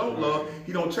those he don't love,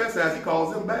 he don't chastise, he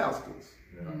calls them bastards.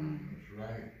 Yeah,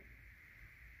 that's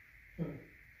right.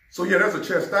 So yeah, there's a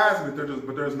chastisement,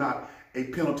 but there's not a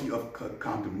penalty of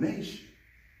condemnation.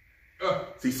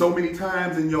 See, so many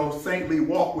times in your saintly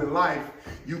walk with life,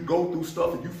 you go through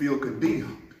stuff and you feel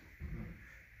condemned.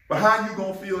 But how you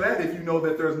going to feel that if you know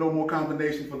that there's no more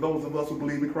condemnation for those of us who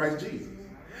believe in Christ Jesus?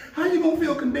 How you going to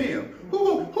feel condemned?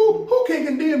 Who can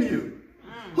condemn you?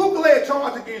 Who can lay a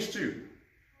charge against you?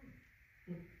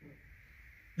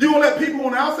 You going to let people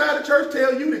on the outside of the church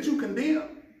tell you that you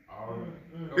condemn?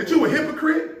 That you a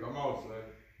hypocrite? Come on, son.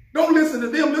 Don't listen to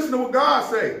them. Listen to what God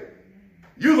say.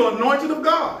 You're the anointed of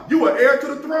God. You are heir to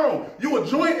the throne. You are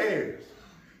joint heirs.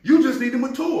 You just need to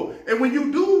mature. And when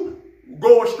you do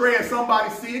go astray and somebody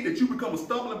see it, that you become a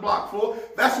stumbling block for,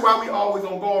 that's why we always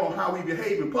on guard on how we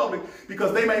behave in public,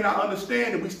 because they may not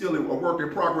understand that we still a work in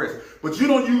progress. But you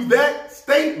don't use that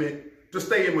statement to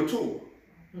stay immature.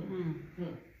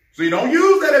 So you don't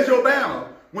use that as your banner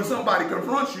when somebody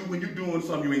confronts you when you're doing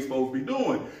something you ain't supposed to be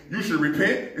doing. You should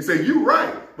repent and say, you're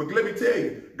right. But let me tell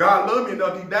you, God loved me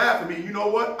enough, he died for me. You know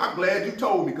what? I'm glad you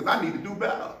told me, because I need to do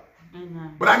better.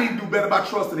 But I need to do better by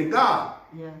trusting in God.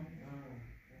 Yeah.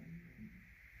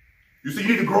 You see, you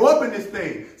need to grow up in this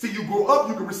thing. See, you grow up,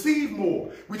 you can receive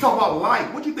more. We talk about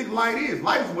light. What do you think light is?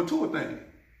 Light is a mature thing.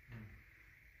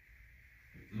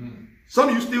 Some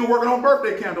of you still working on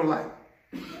birthday candlelight.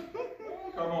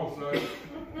 Come on, son.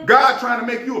 God trying to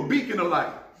make you a beacon of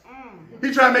light.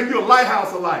 He trying to make you a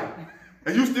lighthouse of light.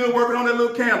 And you still working on that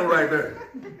little candle right there.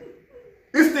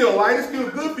 It's still light. It's still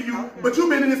good for you. But you've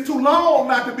been in this too long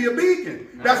not to be a beacon.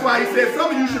 That's why he said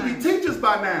some of you should be teachers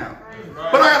by now.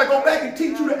 But I got to go back and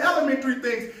teach you the elementary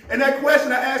things. And that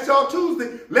question I asked y'all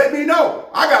Tuesday, let me know.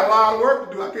 I got a lot of work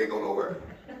to do. I can't go nowhere.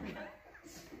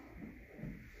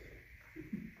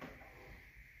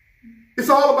 It's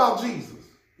all about Jesus.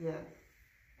 Yeah.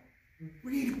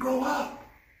 We need to grow up.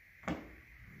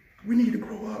 We need to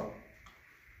grow up.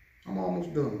 I'm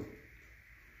almost done.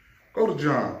 Go to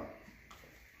John.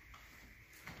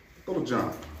 Go to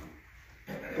John.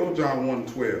 Go to John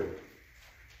 1:12.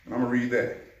 And I'm going to read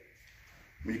that.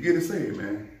 When you get it, say it,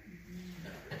 man.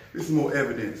 This is more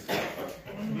evidence.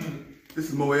 This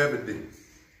is more evidence.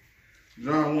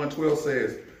 John 1:12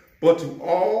 says, but to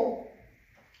all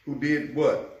who did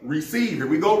what? Receive. Here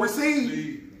we go,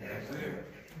 receive.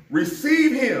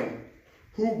 Receive him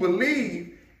who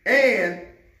believed, and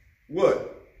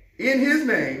what? In his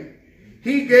name,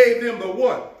 he gave them the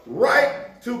what?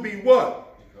 Right to be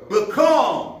what?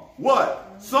 Become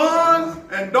what? Sons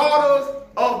and daughters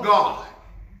of God.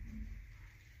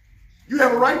 You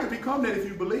have a right to become that if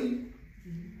you believe.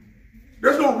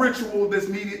 There's no ritual that's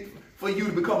needed for you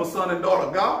to become a son and daughter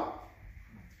of God.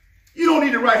 You don't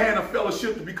need the right hand of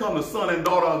fellowship to become the son and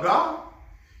daughter of God.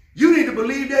 You need to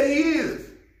believe that he is.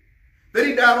 That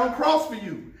he died on the cross for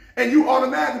you. And you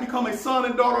automatically become a son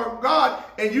and daughter of God,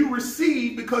 and you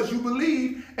receive because you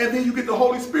believe, and then you get the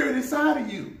Holy Spirit inside of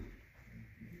you.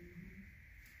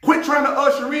 Quit trying to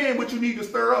usher in what you need to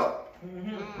stir up.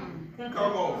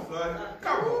 Come on, son.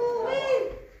 Come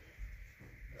on.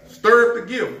 Stir up the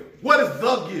gift. What is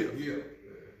the gift? Yeah.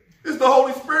 It's the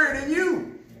Holy Spirit in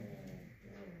you.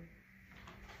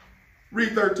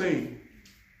 Read 13.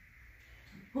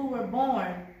 Who were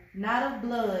born not of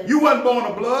blood. You wasn't born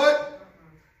of blood.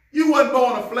 You wasn't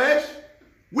born of flesh.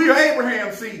 We are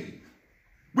Abraham's seed.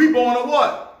 We born of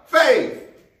what? Faith.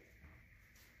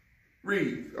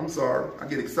 Read. I'm sorry. I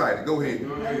get excited. Go ahead.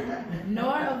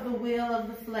 Nor of the will of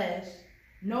the flesh,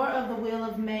 nor of the will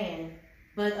of man,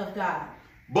 but of God.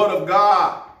 But of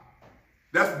God.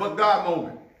 That's but God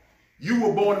moment. You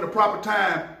were born in the proper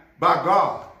time by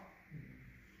God.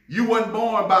 You weren't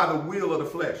born by the will of the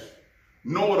flesh,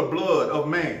 nor the blood of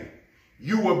man.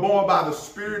 You were born by the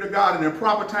Spirit of God, and in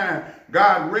proper time,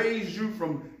 God raised you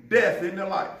from death into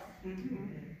life.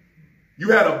 You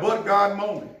had a but God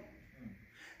moment.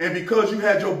 And because you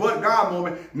had your but God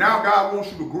moment, now God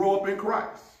wants you to grow up in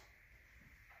Christ.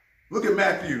 Look at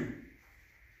Matthew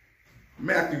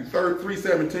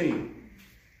 3:17.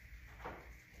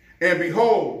 And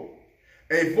behold,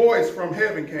 a voice from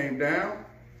heaven came down,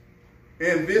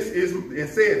 and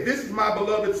said, "This is my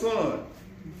beloved Son,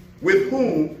 with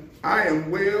whom I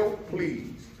am well pleased."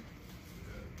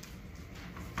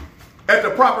 At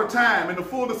the proper time, in the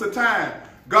fullness of time,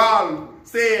 God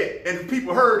said, and the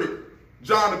people heard it,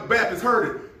 John the Baptist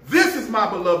heard it, "This is my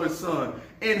beloved Son,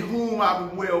 in whom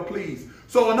I'm well pleased."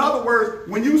 So in other words,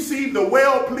 when you see the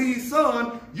well-pleased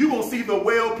Son, you're going to see the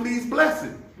well-pleased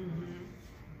blessing.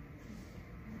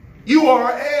 You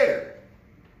are an heir.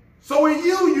 So in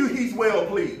you, he's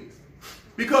well-pleased.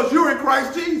 Because you're in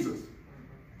Christ Jesus.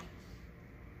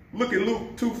 Look at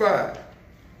Luke 2:5.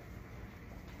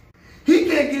 He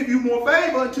can't give you more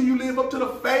favor until you live up to the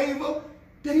favor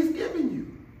that he's given you.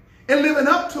 And living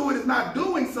up to it is not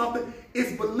doing something.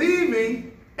 It's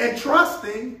believing and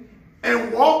trusting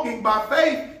and walking by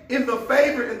faith in the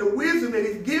favor and the wisdom that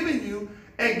he's giving you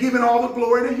and giving all the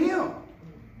glory to him.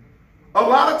 A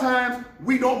lot of times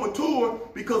we don't mature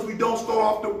because we don't start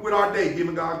off with our day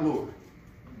giving God glory.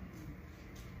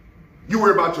 You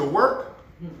worry about your work.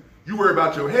 You worry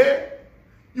about your hair.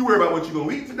 You worry about what you're going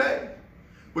to eat today.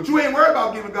 But you ain't worried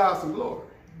about giving God some glory.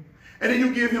 And then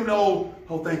you give him the old,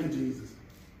 "Oh, thank you, Jesus."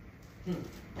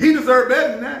 He deserves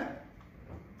better than that.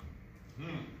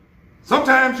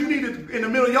 Sometimes you need to, in the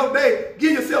middle of your day,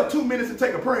 give yourself 2 minutes to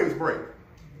take a praise break.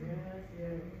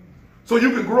 So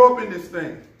you can grow up in this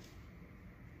thing.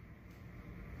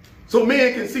 So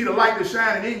men can see the light that's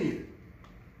shining in you.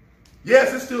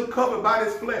 Yes, it's still covered by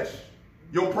this flesh.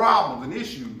 Your problems and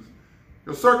issues,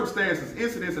 your circumstances,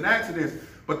 incidents and accidents.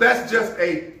 But that's just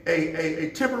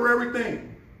a temporary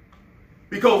thing.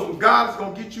 Because God is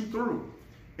going to get you through.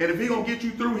 And if he's going to get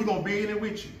you through, he's going to be in it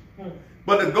with you.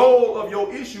 But the goal of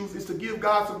your issues is to give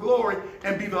God some glory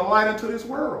and be the light unto this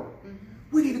world.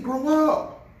 We need to grow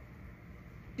up.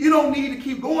 You don't need to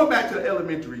keep going back to the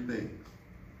elementary things.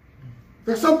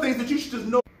 There's some things that you should just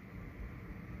know.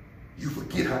 You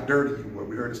forget how dirty you were.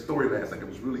 We heard a story last night that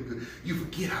was really good. You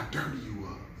forget how dirty you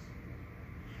was.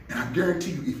 And I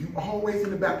guarantee you, if you always in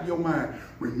the back of your mind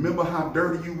remember how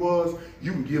dirty you was,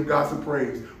 you can give God some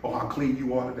praise or how clean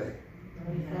you are today.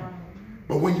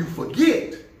 But when you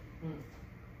forget,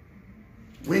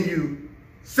 when you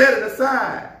set it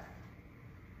aside,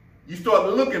 you start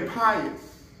looking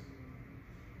pious.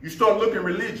 You start looking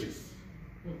religious.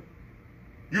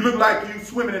 You look like you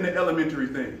swimming in the elementary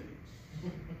thing.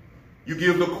 You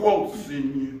give the quotes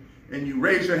and you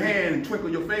raise your hand and twinkle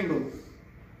your fingers,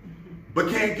 but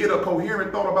can't get a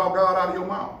coherent thought about God out of your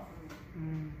mouth.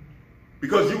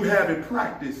 Because you haven't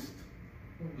practiced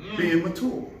being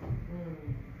mature.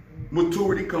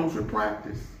 Maturity comes with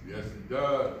practice. Yes, it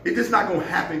does. It's just not going to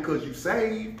happen because you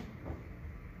saved.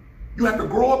 You have to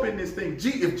grow up in this thing.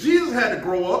 If Jesus had to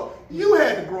grow up, you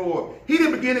had to grow up. He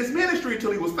didn't begin his ministry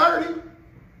until he was 30.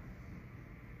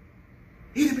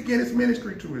 He didn't begin his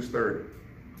ministry until he was 30.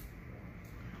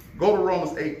 Go to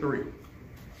Romans 8:3.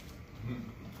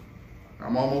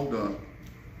 I'm almost done.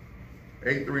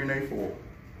 8:3 and 8:4.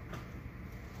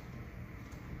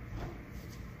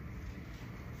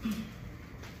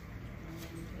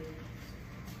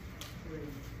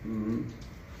 Mm-hmm.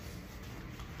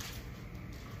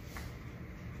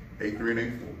 8:3 and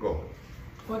 8:4. Go.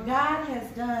 For God has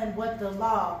done what the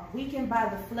law, weakened by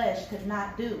the flesh, could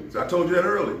not do. So I told you that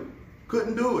earlier.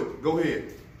 Couldn't do it. Go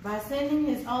ahead. By sending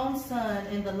his own Son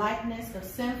in the likeness of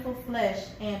sinful flesh,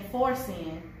 and for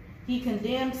sin, he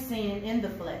condemned sin in the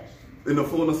flesh. In the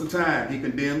fullness of time, he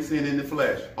condemned sin in the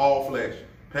flesh. All flesh.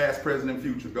 Past, present, and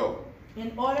future. Go.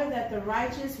 In order that the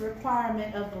righteous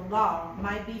requirement of the law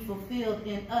might be fulfilled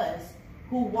in us,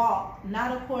 who walk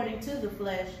not according to the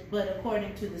flesh, but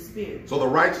according to the Spirit. So the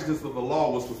righteousness of the law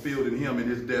was fulfilled in him in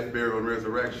his death, burial, and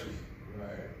resurrection. Right.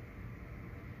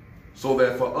 So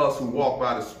that for us who walk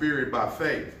by the Spirit, by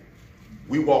faith,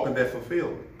 we walk in that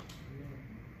fulfillment.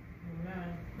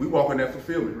 Amen. We walk in that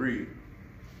fulfillment. Read.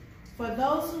 For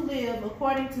those who live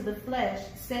according to the flesh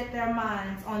set their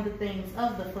minds on the things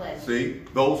of the flesh. See,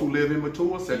 those who live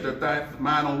immature set their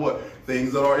mind on what?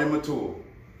 Things that are immature.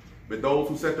 But those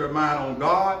who set their mind on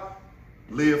God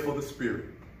live for the Spirit.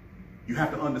 You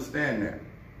have to understand that.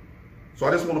 So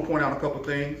I just want to point out a couple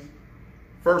things.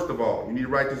 First of all, you need to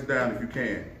write this down if you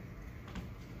can.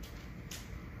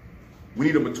 We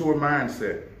need a mature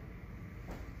mindset.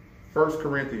 1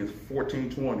 Corinthians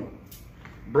 14:20.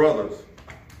 Brothers,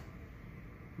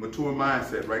 mature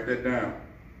mindset. Write that down.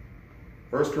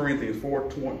 1 Corinthians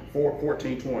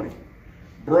 14:20.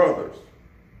 Brothers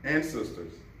and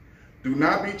sisters, do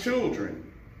not be children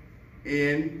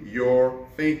in your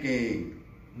thinking.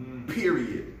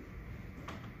 Period.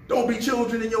 Don't be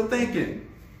children in your thinking.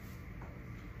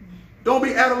 Don't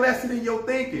be adolescent in your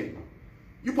thinking.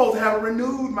 You're supposed to have a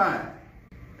renewed mind.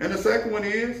 And the second one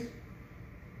is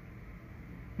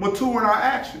mature in our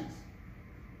actions.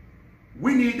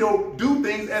 We need to do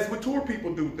things as mature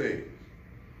people do things.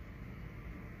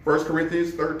 1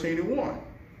 Corinthians 13:1.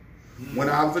 When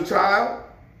I was a child,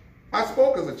 I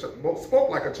spoke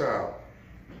like a child.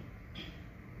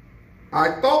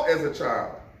 I thought as a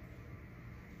child.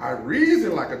 I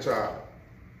reasoned like a child.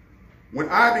 When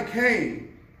I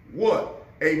became what?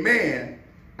 A man,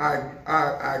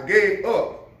 I gave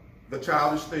up the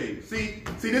childish things. See,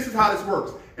 this is how this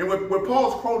works. And what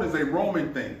Paul's quoting is a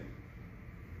Roman thing.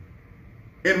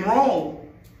 In Rome,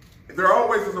 there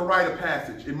always is a rite of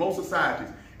passage in most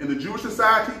societies. In the Jewish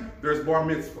society, there's bar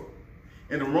mitzvah.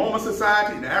 In the Roman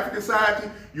society, in the African society,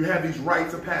 you have these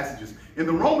rites of passages. In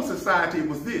the Roman society, it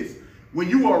was this. When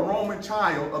you were a Roman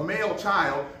child, a male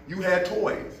child, you had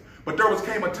toys. But there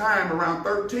came a time around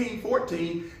 13,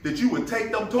 14 that you would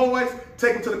take them toys,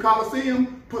 take them to the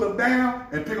Colosseum, put them down,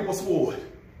 and pick up a sword.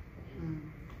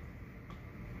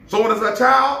 So when as a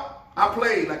child, I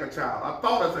played like a child. I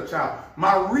thought as a child.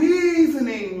 My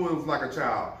reasoning was like a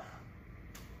child.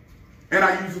 And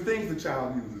I used the things the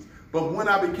child uses. But when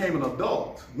I became an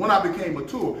adult, when I became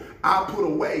mature, I put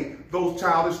away those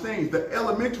childish things. The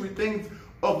elementary things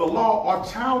of the law are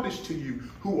childish to you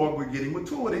who are getting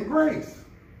matured in grace.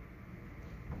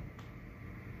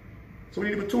 So we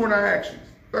need to mature in our actions.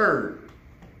 Third,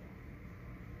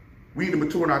 we need to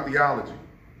mature in our theology.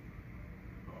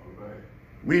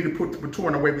 We need to mature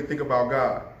in the way we think about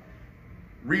God.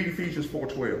 Read Ephesians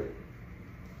 4:12.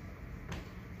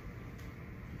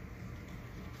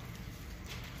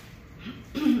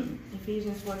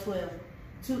 Ephesians 4:12.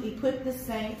 To equip the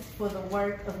saints for the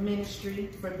work of ministry,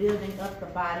 for building up the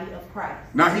body of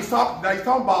Christ. Now he's talking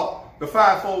about the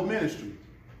fivefold ministry.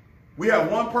 We have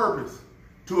one purpose: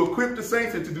 to equip the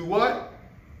saints and to do what?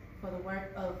 For the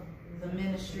work of the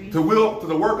ministry. To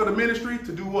the work of the ministry,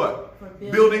 to do what? For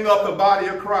building up the body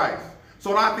of Christ.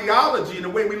 So in our theology and the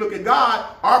way we look at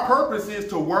God, our purpose is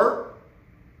to work,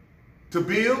 to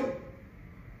build,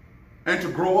 and to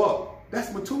grow up.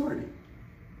 That's maturity.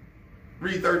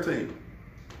 Read 13.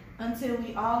 Until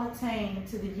we all attain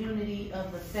to the unity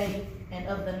of the faith and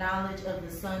of the knowledge of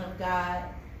the Son of God,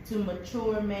 to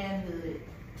mature manhood,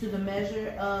 to the measure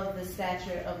of the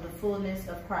stature of the fullness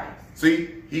of Christ.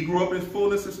 See, he grew up in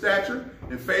fullness of stature,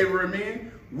 in favor of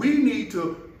men. We need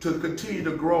to continue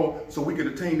to grow so we can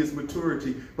attain this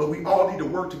maturity. But we all need to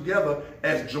work together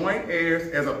as joint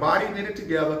heirs, as a body knitted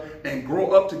together, and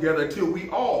grow up together until we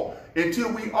all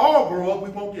grow up, we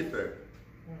won't get there.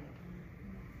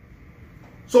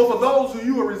 So for those of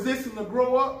you who are resisting to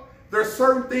grow up, there are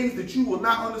certain things that you will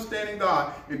not understand in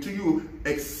God until you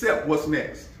accept what's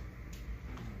next.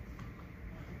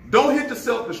 Don't hit the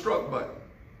self-destruct button.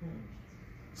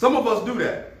 Some of us do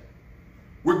that.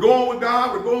 We're going with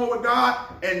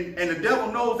God, and the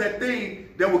devil knows that thing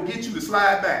that will get you to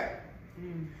slide back.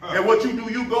 And what you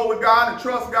do, you go with God and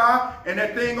trust God, and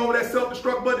that thing over that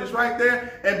self-destruct button is right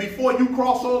there. And before you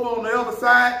cross over on the other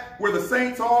side, where the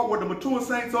saints are, where the mature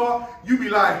saints are, you be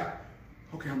like,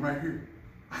 okay, I'm right here.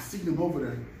 I see them over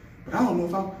there, but I don't know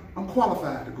if I'm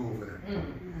qualified to go over there.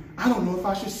 I don't know if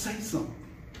I should say something.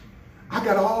 I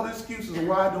got all the excuses of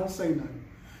why I don't say nothing.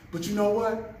 But you know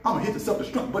what? I'm going to hit the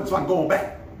self-destruct button, so I'm going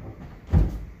back.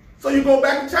 So you go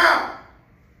back to child.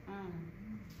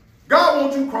 God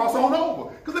wants you to cross on over.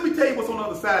 Because let me tell you what's on the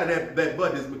other side of that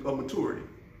button of maturity.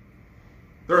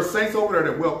 There are saints over there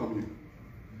that welcome you.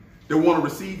 They want to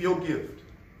receive your gift.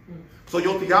 So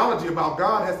your theology about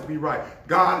God has to be right.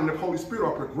 God and the Holy Spirit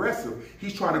are progressive.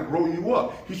 He's trying to grow you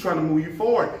up. He's trying to move you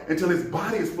forward until his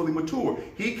body is fully mature.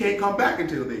 He can't come back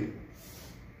until then.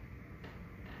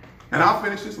 And I'll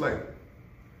finish this later.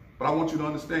 But I want you to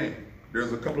understand,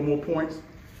 there's a couple more points,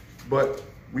 but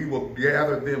we will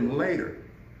gather them later.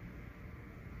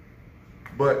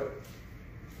 But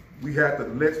we have to,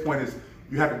 the next point is,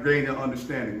 you have to gain an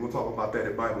understanding. We'll talk about that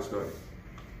at Bible study.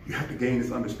 You have to gain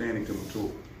this understanding to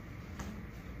mature.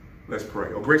 Let's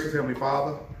pray. Oh, gracious Heavenly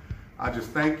Father, I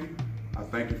just thank you. I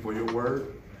thank you for your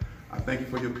word. I thank you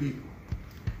for your people.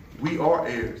 We are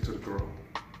heirs to the throne,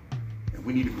 and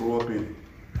we need to grow up in it.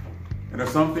 And there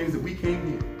are some things that we can't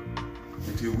get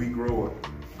until we grow up.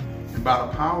 And by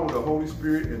the power of the Holy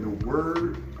Spirit and the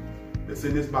word that's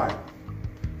in this Bible,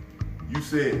 you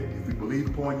said, if we believe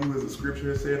upon you as the scripture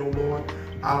has said, O Lord,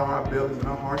 Out of our bellies and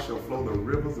our hearts shall flow the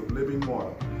rivers of living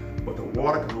water. But the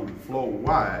water can only flow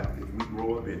wide if we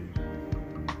grow up in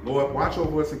it. Lord, watch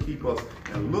over us and keep us,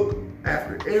 and look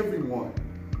after everyone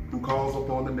who calls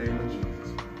upon the name of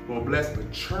Jesus. Lord, bless the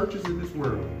churches in this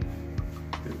world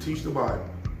that teach the Bible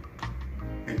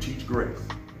and teach grace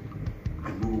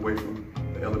and move away from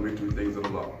the elementary things of the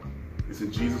law. It's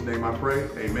in Jesus' name I pray.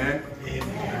 Amen.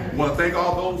 Amen. I want to thank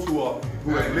all those who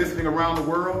are listening around the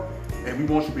world, and we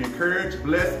want you to be encouraged,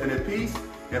 blessed, and at peace.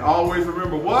 And always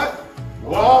remember what?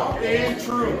 Walk in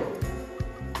truth.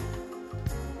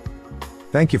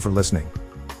 Thank you for listening.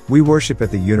 We worship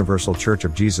at the Universal Church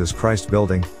of Jesus Christ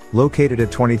building, located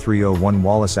at 2301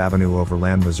 Wallace Avenue,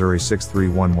 Overland, Missouri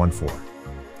 63114.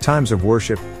 Times of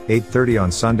worship, 8:30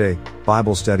 on Sunday,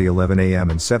 Bible study 11 a.m.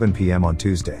 and 7 p.m. on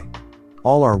Tuesday.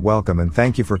 All are welcome, and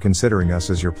thank you for considering us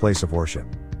as your place of worship.